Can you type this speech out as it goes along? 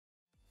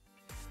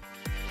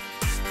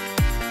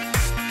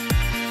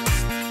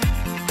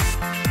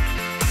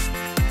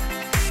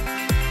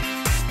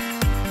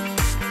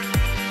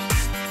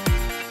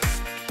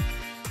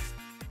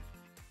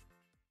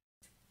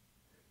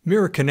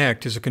Mira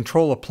Connect is a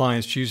control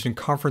appliance used in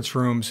conference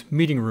rooms,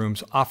 meeting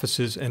rooms,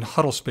 offices, and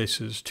huddle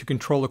spaces to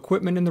control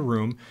equipment in the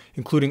room,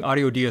 including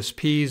audio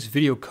DSPs,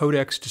 video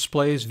codecs,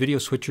 displays, video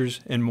switchers,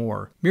 and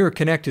more. Mira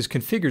Connect is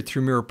configured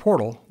through Mira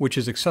Portal, which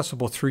is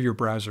accessible through your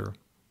browser.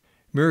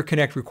 Mira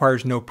Connect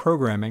requires no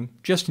programming,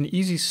 just an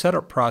easy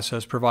setup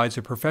process provides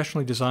a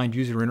professionally designed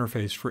user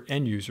interface for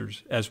end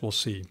users, as we'll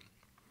see.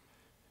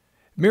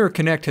 Mira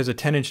Connect has a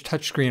 10-inch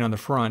touchscreen on the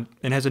front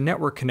and has a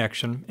network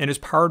connection and is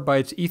powered by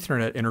its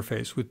Ethernet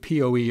interface with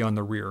PoE on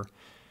the rear.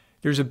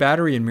 There's a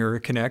battery in Mira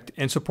Connect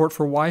and support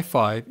for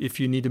Wi-Fi if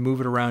you need to move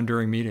it around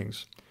during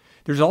meetings.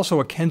 There's also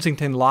a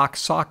Kensington lock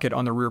socket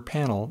on the rear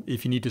panel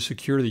if you need to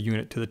secure the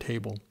unit to the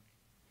table.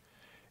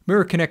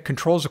 Mira Connect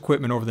controls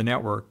equipment over the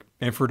network,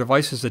 and for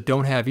devices that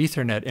don't have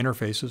Ethernet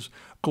interfaces,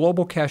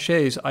 global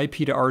caches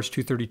IP to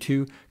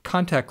RS-232,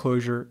 contact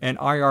closure, and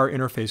IR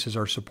interfaces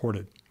are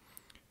supported.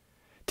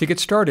 To get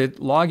started,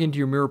 log into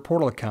your Mira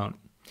Portal account.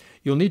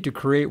 You'll need to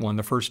create one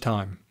the first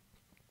time.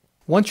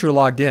 Once you're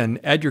logged in,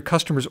 add your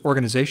customer's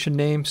organization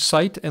name,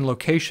 site, and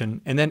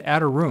location, and then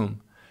add a room.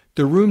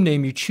 The room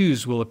name you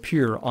choose will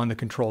appear on the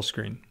control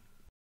screen.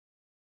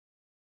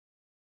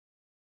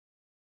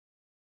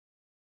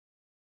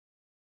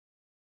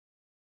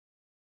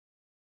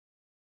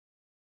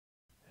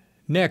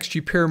 Next,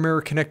 you pair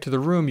Mira Connect to the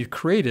room you've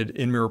created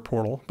in Mira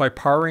Portal by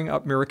powering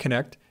up Mira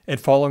Connect and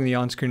following the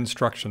on-screen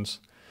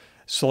instructions.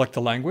 Select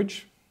the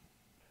language.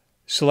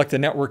 Select the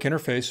network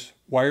interface,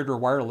 wired or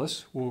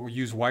wireless. We'll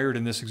use wired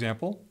in this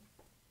example.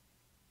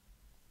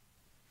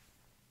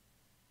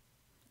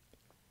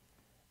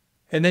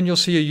 And then you'll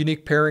see a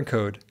unique pairing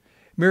code.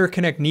 Mira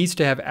Connect needs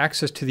to have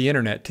access to the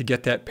internet to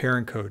get that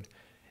pairing code.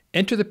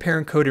 Enter the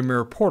pairing code in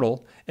Mira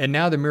Portal, and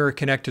now the Mira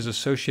Connect is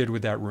associated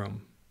with that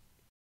room.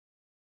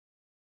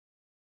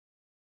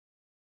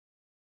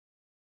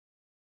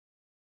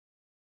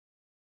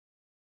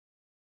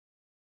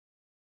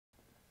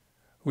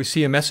 We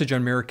see a message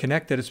on Mira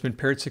Connect that it's been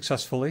paired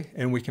successfully,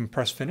 and we can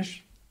press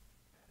Finish.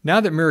 Now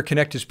that Mira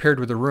Connect is paired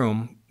with the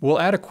room, we'll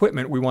add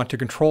equipment we want to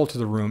control to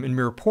the room in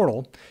Mira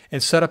Portal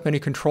and set up any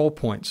control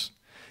points.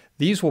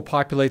 These will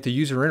populate the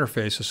user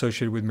interface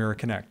associated with Mira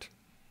Connect.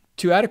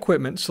 To add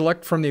equipment,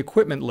 select from the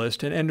equipment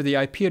list and enter the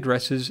IP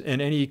addresses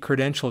and any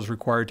credentials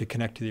required to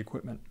connect to the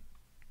equipment.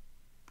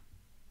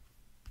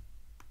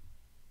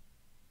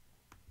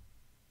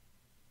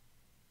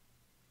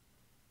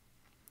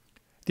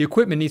 The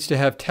equipment needs to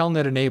have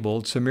Telnet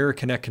enabled so Mira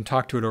Connect can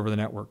talk to it over the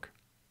network.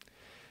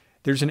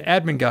 There's an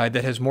admin guide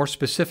that has more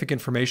specific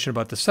information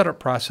about the setup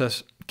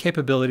process,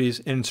 capabilities,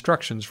 and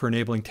instructions for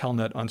enabling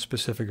Telnet on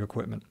specific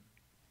equipment.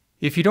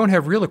 If you don't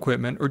have real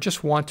equipment or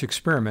just want to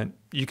experiment,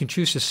 you can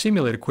choose to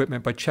simulate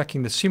equipment by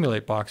checking the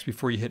Simulate box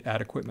before you hit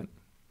Add Equipment.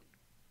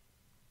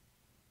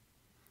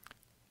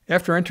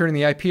 After entering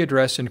the IP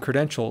address and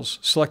credentials,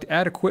 select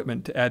Add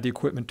Equipment to add the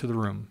equipment to the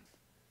room.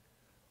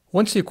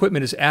 Once the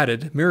equipment is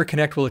added, Mira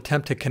Connect will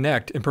attempt to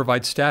connect and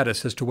provide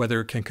status as to whether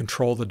it can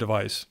control the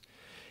device.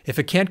 If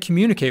it can't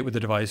communicate with the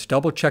device,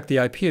 double-check the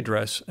IP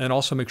address and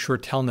also make sure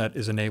Telnet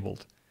is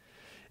enabled.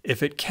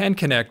 If it can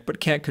connect but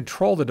can't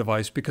control the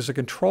device because the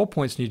control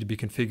points need to be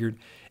configured,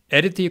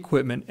 edit the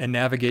equipment and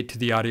navigate to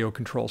the audio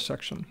control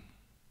section.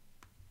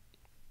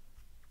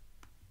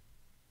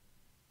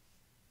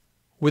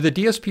 With a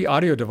DSP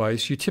audio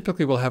device, you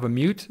typically will have a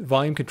mute,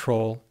 volume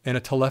control, and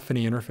a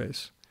telephony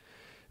interface.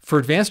 For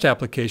advanced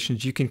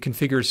applications, you can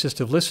configure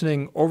assistive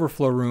listening,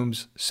 overflow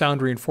rooms,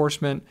 sound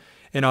reinforcement,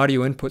 and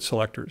audio input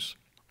selectors.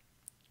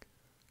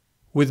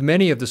 With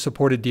many of the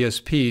supported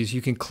DSPs,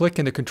 you can click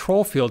in the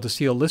control field to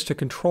see a list of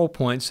control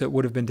points that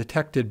would have been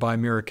detected by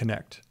Mira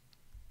Connect.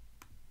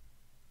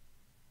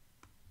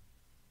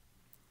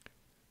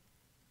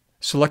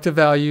 Select a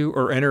value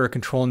or enter a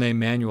control name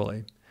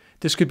manually.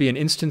 This could be an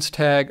instance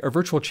tag, a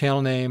virtual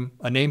channel name,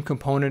 a name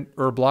component,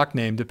 or a block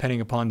name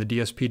depending upon the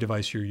DSP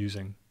device you're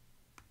using.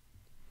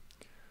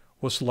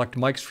 We'll select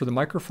mics for the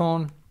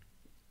microphone.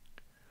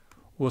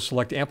 We'll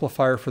select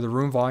amplifier for the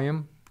room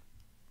volume.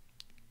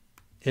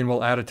 And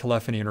we'll add a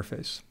telephony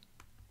interface.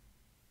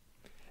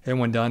 And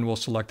when done, we'll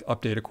select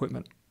Update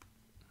Equipment.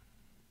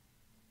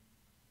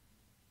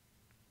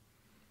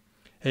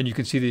 And you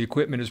can see the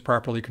equipment is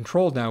properly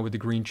controlled now with the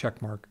green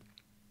check mark.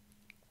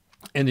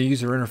 And the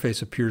user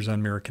interface appears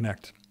on Mira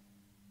Connect.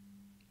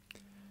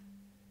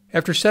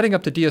 After setting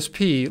up the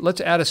DSP,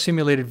 let's add a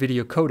simulated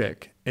video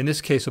codec, in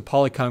this case a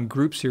Polycom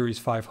Group Series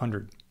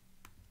 500.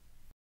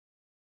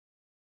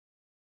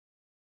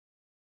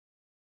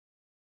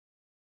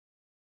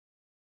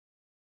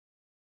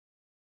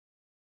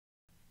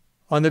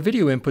 On the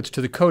video inputs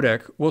to the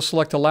codec, we'll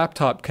select a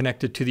laptop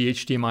connected to the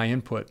HDMI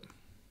input.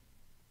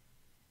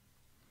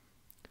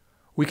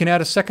 We can add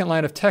a second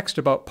line of text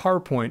about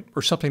PowerPoint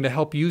or something to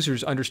help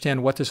users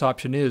understand what this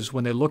option is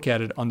when they look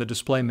at it on the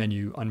display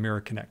menu on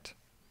Mira Connect.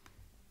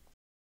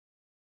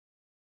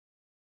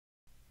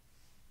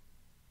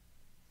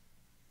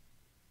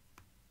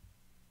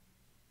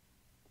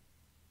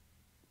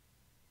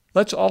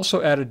 Let's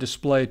also add a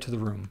display to the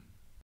room.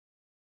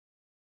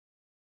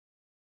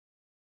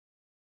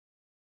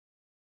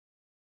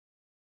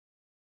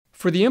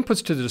 For the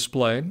inputs to the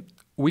display,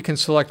 we can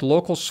select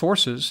local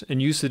sources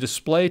and use the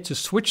display to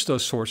switch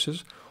those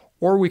sources,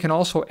 or we can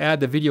also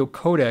add the video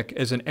codec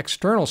as an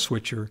external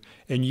switcher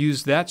and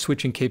use that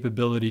switching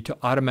capability to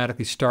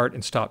automatically start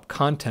and stop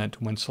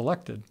content when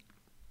selected.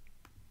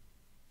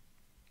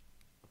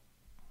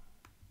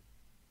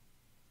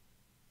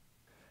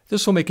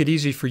 This will make it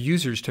easy for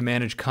users to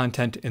manage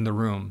content in the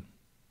room.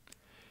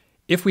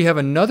 If we have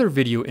another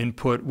video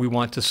input we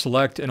want to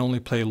select and only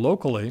play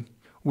locally,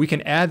 we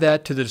can add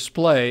that to the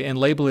display and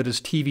label it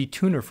as TV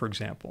Tuner, for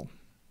example.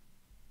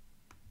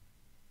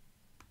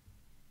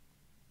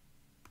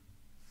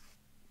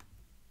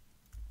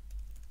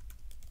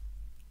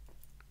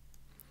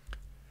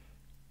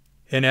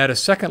 And add a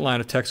second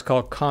line of text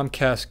called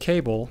Comcast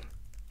Cable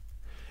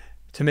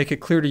to make it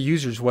clear to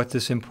users what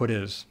this input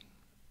is.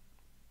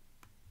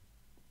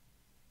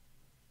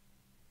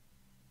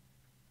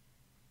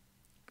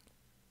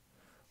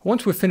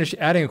 Once we've finished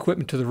adding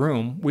equipment to the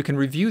room, we can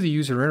review the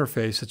user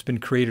interface that's been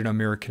created on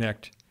Mira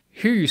Connect.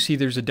 Here you see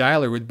there's a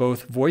dialer with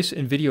both voice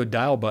and video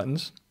dial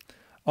buttons.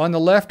 On the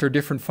left are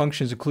different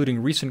functions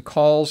including recent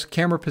calls,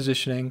 camera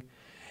positioning,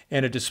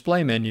 and a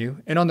display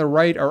menu. And on the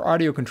right are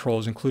audio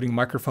controls including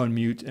microphone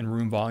mute and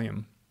room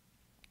volume.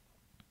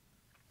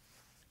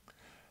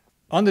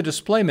 On the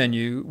display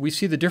menu, we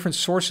see the different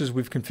sources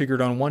we've configured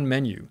on one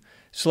menu.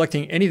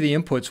 Selecting any of the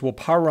inputs will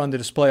power on the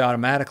display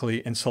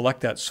automatically and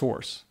select that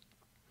source.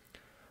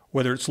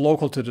 Whether it's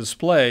local to the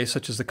display,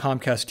 such as the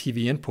Comcast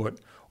TV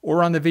input,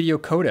 or on the video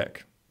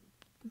codec,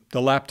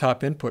 the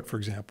laptop input, for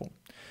example.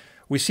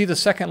 We see the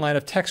second line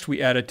of text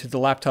we added to the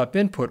laptop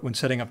input when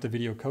setting up the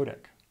video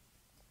codec.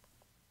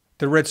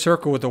 The red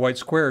circle with the white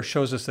square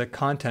shows us that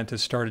content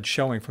has started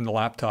showing from the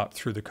laptop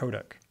through the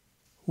codec.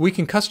 We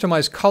can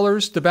customize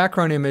colors, the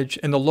background image,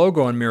 and the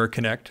logo on Mira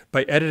Connect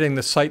by editing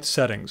the site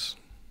settings.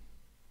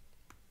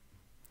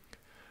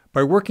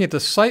 By working at the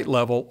site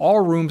level, all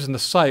rooms in the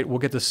site will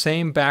get the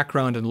same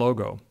background and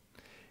logo.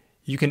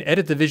 You can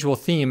edit the visual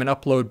theme and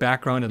upload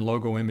background and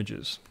logo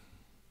images.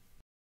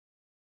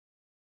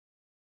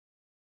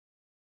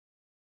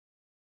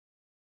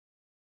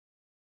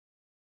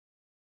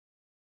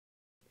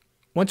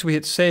 Once we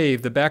hit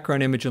save, the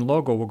background image and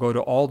logo will go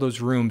to all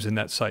those rooms in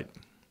that site.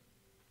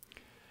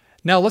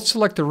 Now let's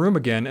select the room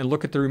again and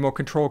look at the remote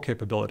control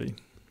capability.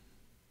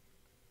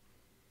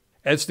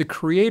 As the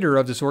creator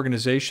of this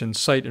organization,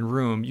 site, and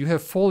room, you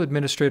have full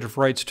administrative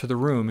rights to the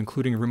room,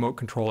 including remote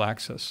control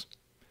access.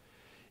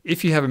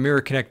 If you have a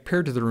Mira Connect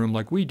paired to the room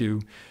like we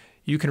do,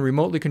 you can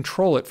remotely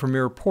control it from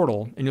Mira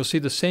Portal, and you'll see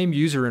the same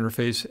user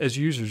interface as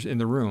users in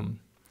the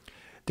room.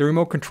 The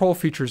remote control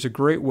feature is a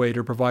great way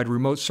to provide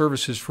remote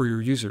services for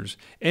your users.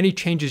 Any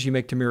changes you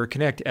make to Mira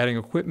Connect, adding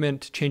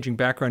equipment, changing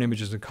background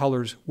images and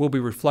colors, will be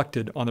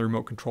reflected on the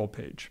remote control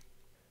page.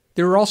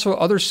 There are also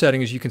other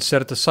settings you can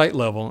set at the site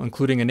level,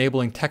 including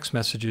enabling text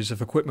messages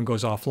if equipment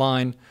goes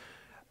offline,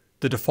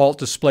 the default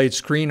displayed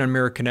screen on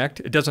Mira Connect,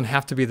 it doesn't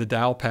have to be the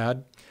dial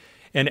pad,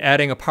 and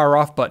adding a power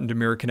off button to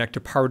Mira Connect to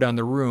power down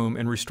the room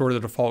and restore the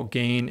default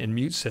gain and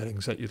mute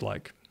settings that you'd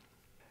like.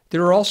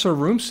 There are also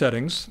room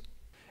settings,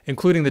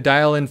 including the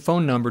dial-in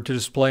phone number to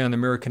display on the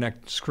Mira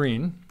Connect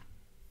screen.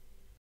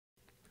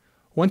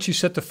 Once you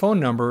set the phone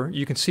number,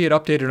 you can see it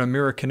updated on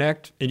Mira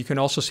Connect, and you can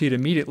also see it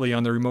immediately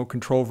on the remote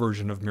control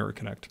version of Mira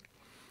Connect.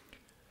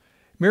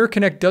 Mira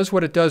Connect does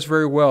what it does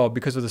very well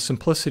because of the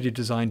simplicity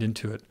designed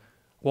into it.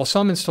 While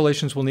some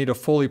installations will need a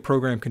fully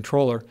programmed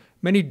controller,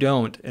 many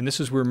don't, and this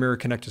is where Mira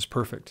Connect is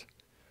perfect.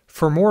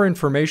 For more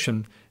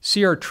information,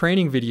 see our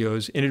training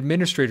videos and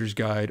administrator's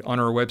guide on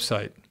our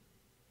website.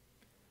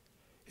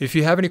 If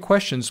you have any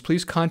questions,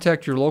 please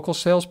contact your local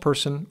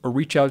salesperson or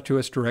reach out to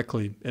us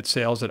directly at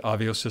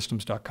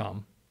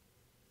sales@aveosystems.com.